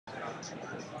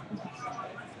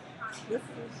This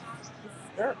is the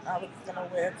skirt I was gonna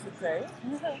wear today,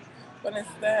 but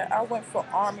instead I went for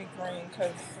army green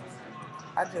because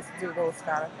I just do those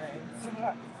kind of things.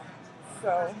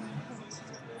 So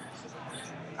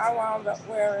I wound up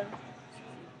wearing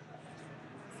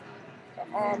the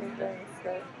army green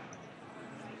skirt.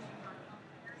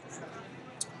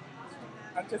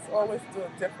 I just always do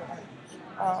it differently.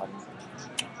 Um,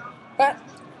 but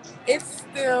it's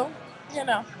still, you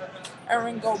know, a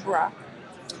Ringo bra.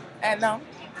 And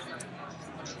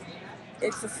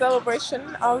it's a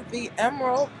celebration of the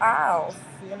Emerald Isles,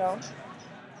 you know.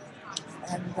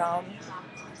 And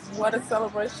what a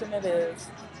celebration it is.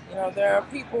 You know, there are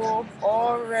people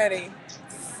already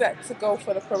set to go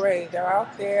for the parade. They're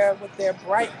out there with their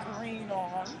bright green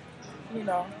on, you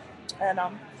know. And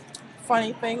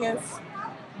funny thing is,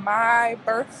 my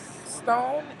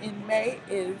birthstone in May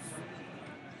is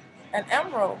an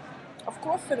emerald. Of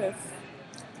course it is.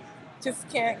 Just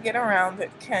can't get around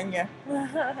it, can you?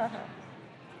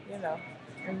 You know.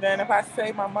 And then if I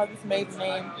say my mother's maiden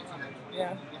name,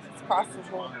 yeah, it's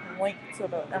possible link to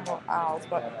the Emerald Isles,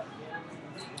 but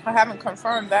I haven't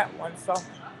confirmed that one, so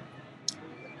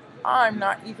I'm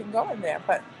not even going there.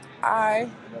 But I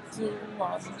do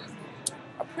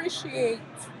appreciate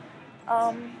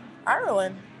um,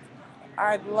 Ireland.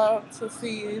 I'd love to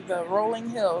see the rolling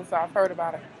hills. I've heard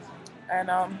about it, and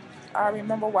I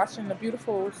remember watching the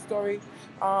beautiful story.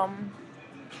 Um,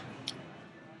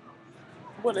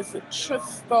 what is it?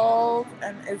 Tristald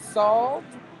and Isolde,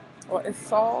 or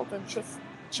Isolde and Mhm.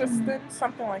 Tristan,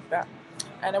 something like that.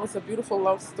 And it was a beautiful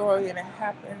love story, and it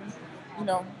happened, you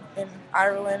know, in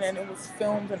Ireland, and it was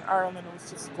filmed in Ireland. It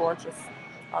was just gorgeous.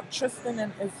 Tristan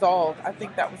and Isolde, I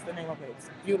think that was the name of it. It's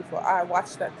beautiful. I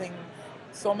watched that thing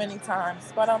so many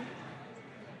times, but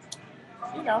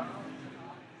you know,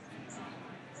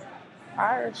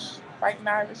 Irish, fighting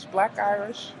Irish, black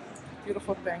Irish,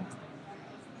 beautiful thing.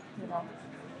 You know,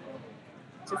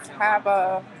 just have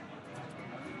a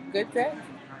good day,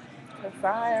 because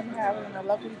I am having a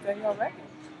lovely day already.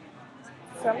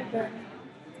 Celebrating.